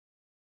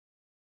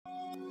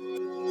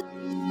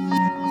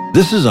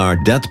This is our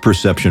Death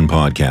Perception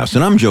Podcast,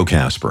 and I'm Joe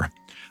Casper.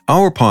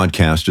 Our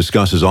podcast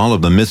discusses all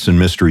of the myths and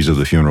mysteries of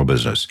the funeral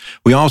business.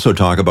 We also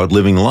talk about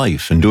living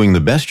life and doing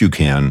the best you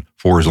can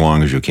for as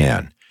long as you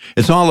can.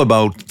 It's all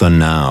about the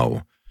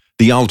now.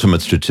 The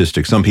ultimate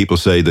statistic. Some people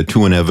say the two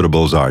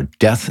inevitables are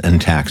death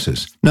and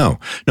taxes. No,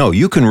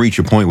 you can reach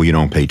a point where you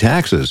don't pay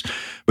taxes,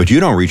 but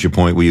you don't reach a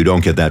point where you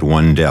don't get that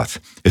one death.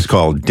 It's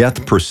called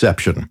death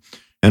perception.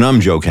 And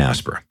I'm Joe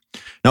Casper.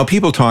 Now,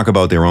 people talk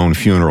about their own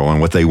funeral and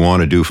what they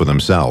want to do for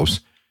themselves.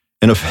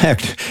 In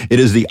effect, it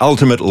is the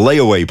ultimate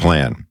layaway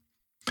plan.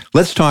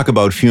 Let's talk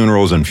about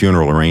funerals and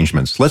funeral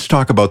arrangements. Let's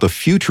talk about the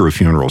future of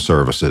funeral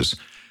services.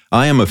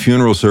 I am a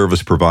funeral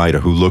service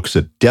provider who looks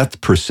at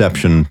death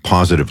perception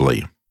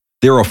positively.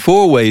 There are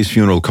 4 ways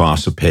funeral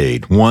costs are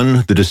paid.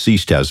 1, the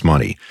deceased has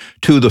money.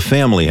 2, the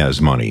family has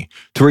money.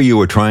 3,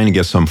 you are trying to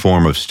get some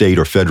form of state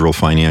or federal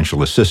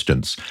financial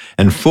assistance.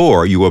 And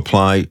 4, you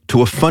apply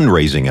to a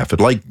fundraising effort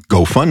like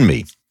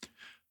GoFundMe.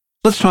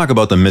 Let's talk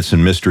about the myths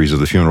and mysteries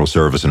of the funeral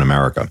service in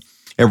America.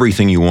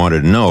 Everything you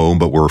wanted to know,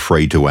 but were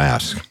afraid to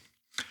ask.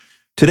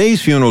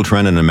 Today's funeral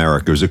trend in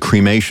America is a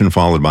cremation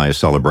followed by a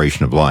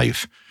celebration of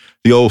life.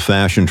 The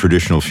old-fashioned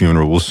traditional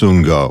funeral will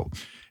soon go,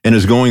 and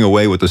is going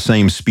away with the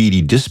same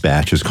speedy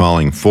dispatch as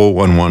calling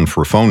 411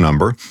 for a phone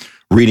number,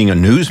 reading a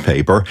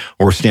newspaper,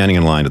 or standing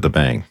in line at the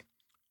bank.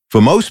 For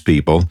most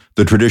people,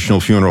 the traditional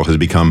funeral has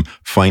become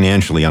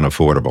financially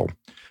unaffordable.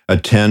 A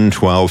 $10,000,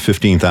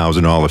 $12,000,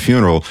 $15,000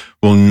 funeral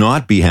will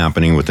not be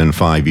happening within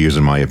 5 years,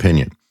 in my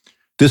opinion.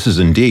 This is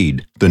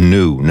indeed the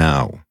new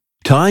now.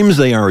 Times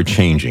they are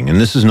changing, and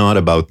this is not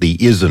about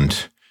the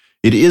isn't.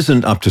 It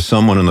isn't up to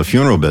someone in the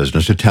funeral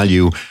business to tell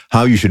you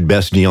how you should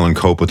best deal and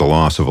cope with the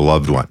loss of a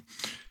loved one.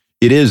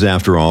 It is,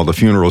 after all, the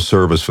funeral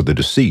service for the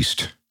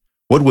deceased.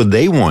 What would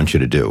they want you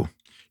to do?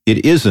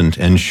 It isn't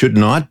and should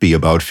not be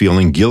about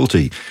feeling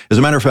guilty. As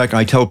a matter of fact,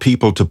 I tell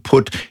people to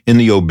put in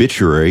the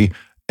obituary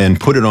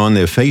and put it on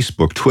their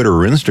Facebook, Twitter,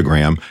 or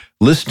Instagram,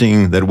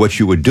 listing that what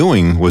you were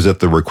doing was at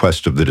the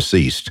request of the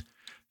deceased.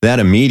 That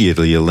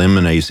immediately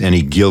eliminates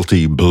any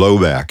guilty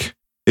blowback.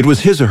 It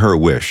was his or her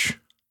wish.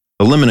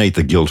 Eliminate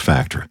the guilt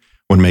factor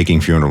when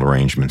making funeral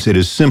arrangements. It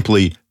is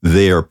simply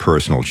their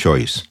personal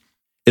choice.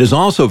 It is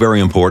also very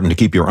important to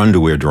keep your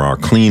underwear drawer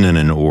clean and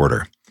in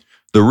order.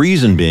 The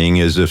reason being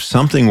is if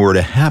something were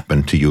to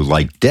happen to you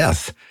like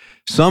death,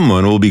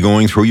 someone will be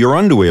going through your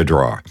underwear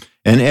drawer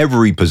and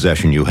every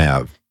possession you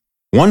have.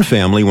 One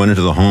family went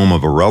into the home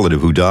of a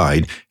relative who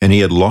died, and he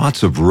had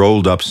lots of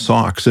rolled up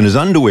socks in his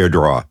underwear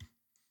drawer.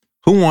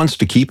 Who wants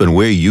to keep and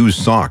wear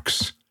used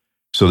socks?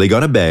 So they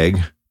got a bag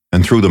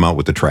and threw them out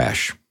with the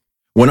trash.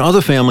 When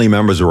other family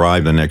members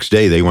arrived the next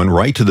day, they went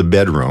right to the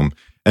bedroom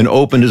and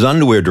opened his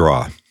underwear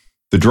drawer.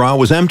 The drawer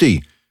was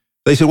empty.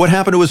 They said, "What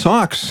happened to his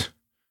socks?"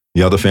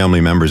 The other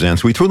family members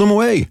answered, "We threw them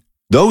away."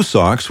 Those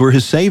socks were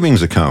his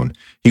savings account.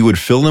 He would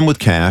fill them with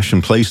cash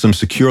and place them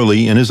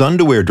securely in his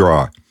underwear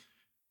drawer.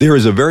 There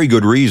is a very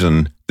good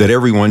reason that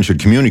everyone should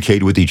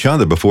communicate with each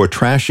other before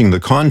trashing the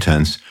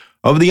contents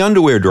of the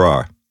underwear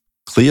drawer.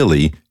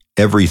 Clearly,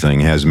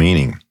 everything has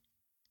meaning.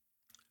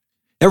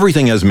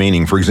 Everything has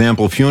meaning. For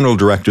example, funeral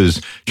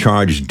directors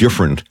charge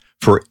different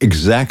for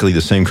exactly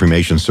the same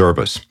cremation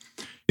service.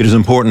 It is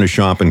important to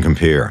shop and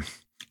compare.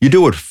 You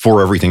do it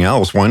for everything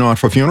else. Why not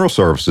for funeral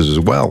services as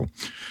well?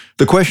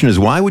 The question is,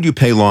 why would you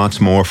pay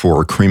lots more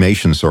for a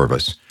cremation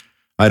service?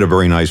 I had a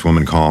very nice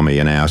woman call me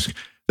and ask,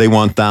 they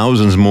want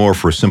thousands more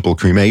for a simple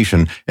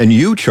cremation, and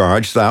you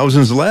charge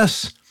thousands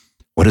less.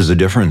 What is the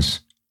difference?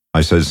 I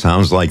said,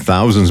 sounds like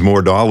thousands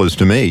more dollars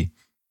to me.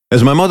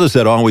 As my mother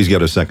said, always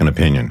get a second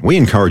opinion. We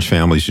encourage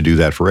families to do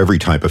that for every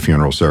type of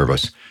funeral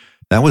service.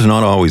 That was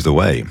not always the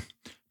way.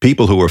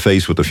 People who were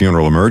faced with a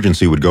funeral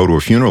emergency would go to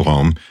a funeral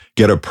home,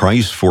 get a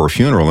price for a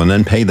funeral, and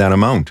then pay that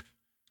amount.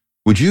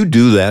 Would you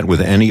do that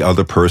with any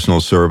other personal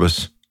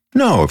service?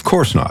 No, of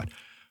course not.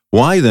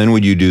 Why then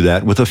would you do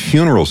that with a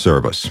funeral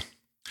service?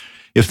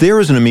 If there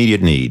is an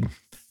immediate need,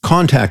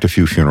 contact a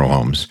few funeral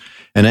homes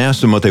and ask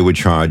them what they would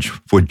charge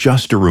for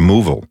just a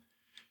removal.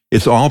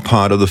 It's all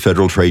part of the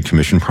Federal Trade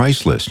Commission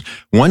price list.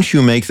 Once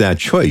you make that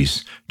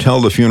choice,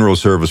 tell the funeral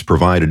service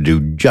provider to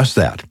do just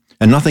that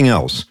and nothing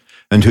else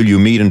until you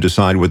meet and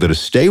decide whether to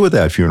stay with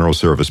that funeral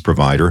service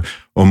provider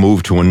or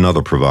move to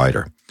another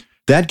provider.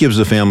 That gives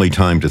the family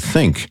time to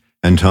think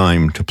and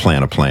time to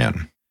plan a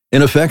plan.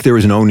 In effect, there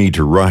is no need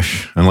to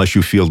rush unless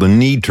you feel the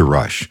need to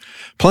rush.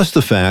 Plus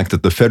the fact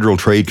that the Federal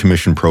Trade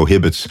Commission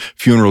prohibits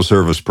funeral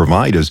service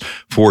providers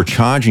for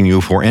charging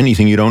you for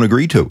anything you don't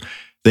agree to.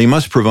 They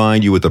must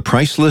provide you with the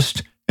price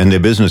list and their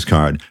business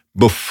card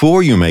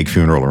before you make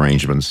funeral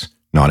arrangements,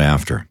 not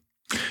after.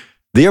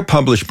 Their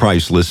published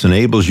price list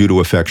enables you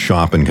to effect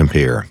shop and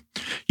compare.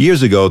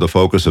 Years ago, the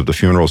focus of the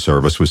funeral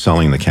service was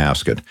selling the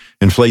casket,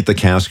 inflate the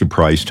casket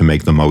price to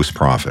make the most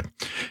profit.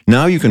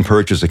 Now you can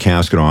purchase a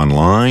casket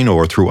online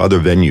or through other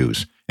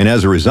venues, and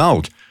as a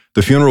result,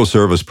 the funeral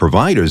service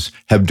providers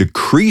have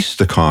decreased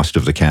the cost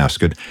of the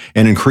casket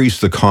and increased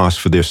the cost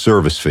for their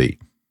service fee.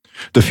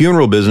 The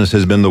funeral business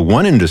has been the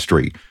one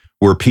industry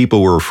where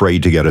people were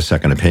afraid to get a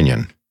second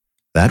opinion.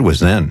 That was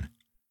then.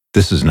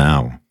 This is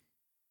now.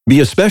 Be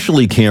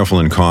especially careful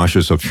and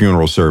cautious of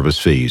funeral service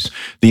fees.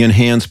 The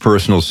enhanced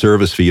personal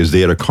service fee is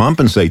there to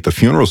compensate the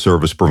funeral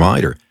service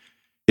provider.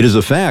 It is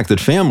a fact that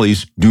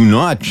families do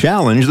not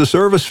challenge the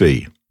service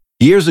fee.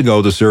 Years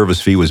ago, the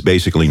service fee was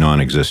basically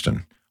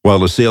non-existent, while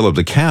the sale of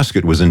the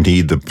casket was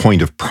indeed the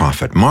point of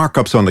profit.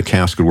 Markups on the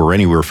casket were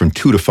anywhere from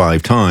 2 to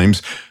 5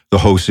 times the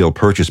wholesale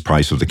purchase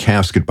price of the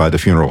casket by the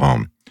funeral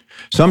home.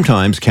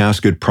 Sometimes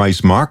casket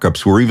price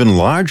markups were even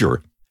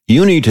larger.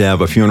 You need to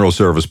have a funeral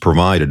service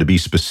provider to be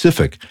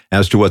specific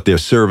as to what their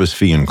service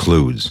fee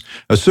includes.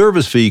 A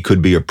service fee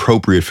could be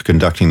appropriate for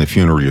conducting the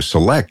funeral you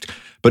select,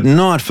 but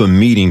not for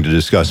meeting to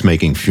discuss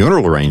making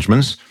funeral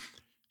arrangements.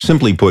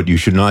 Simply put, you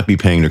should not be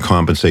paying to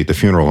compensate the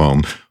funeral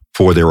home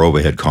for their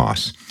overhead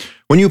costs.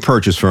 When you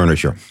purchase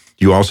furniture,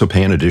 do you also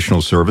pay an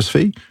additional service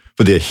fee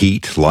for their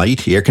heat,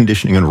 light, air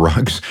conditioning, and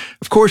rugs?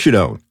 Of course you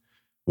don't.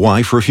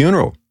 Why for a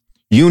funeral?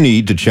 You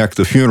need to check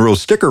the funeral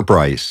sticker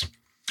price.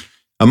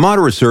 A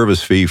moderate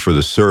service fee for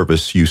the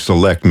service you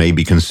select may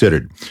be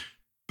considered.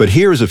 But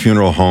here's a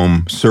funeral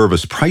home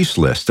service price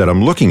list that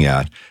I'm looking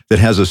at that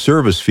has a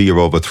service fee of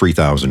over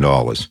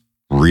 $3,000.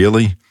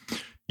 Really?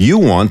 You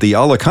want the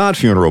a la carte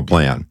funeral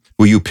plan,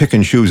 where you pick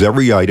and choose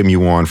every item you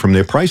want from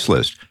their price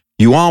list.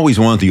 You always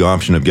want the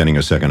option of getting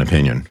a second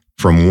opinion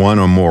from one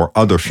or more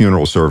other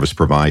funeral service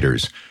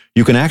providers.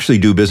 You can actually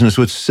do business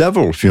with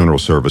several funeral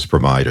service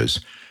providers.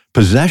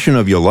 Possession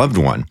of your loved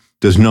one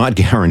does not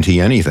guarantee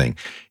anything.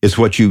 It's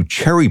what you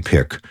cherry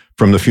pick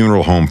from the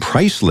funeral home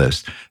price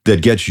list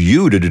that gets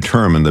you to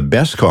determine the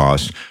best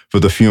cost for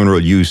the funeral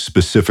you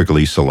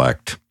specifically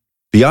select.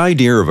 The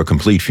idea of a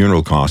complete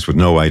funeral cost with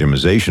no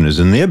itemization is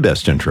in their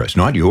best interest,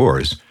 not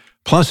yours.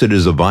 Plus, it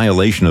is a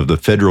violation of the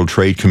Federal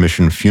Trade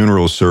Commission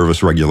funeral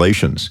service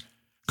regulations.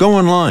 Go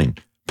online,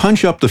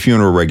 punch up the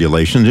funeral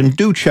regulations, and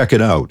do check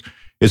it out.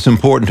 It's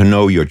important to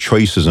know your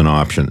choices and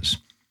options.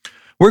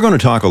 We're going to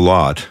talk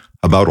about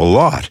a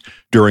lot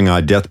during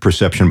our Death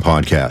Perception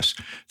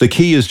podcast. The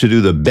key is to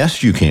do the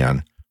best you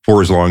can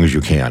for as long as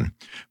you can.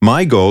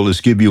 My goal is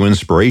to give you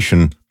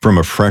inspiration from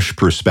a fresh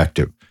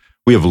perspective.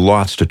 We have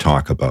lots to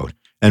talk about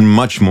and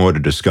much more to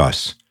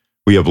discuss.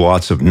 We have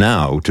lots of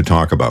now to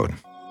talk about.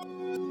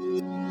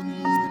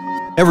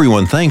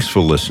 Everyone, thanks for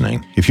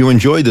listening. If you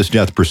enjoyed this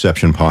Death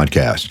Perception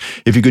podcast,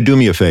 if you could do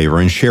me a favor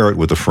and share it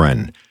with a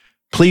friend.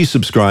 Please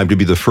subscribe to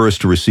be the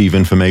first to receive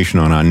information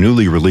on our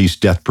newly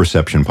released Death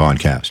Perception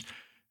podcast.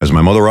 As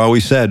my mother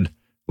always said,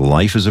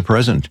 life is a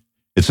present.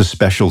 It's a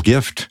special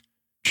gift.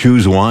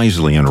 Choose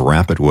wisely and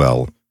wrap it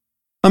well.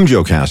 I'm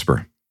Joe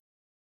Casper.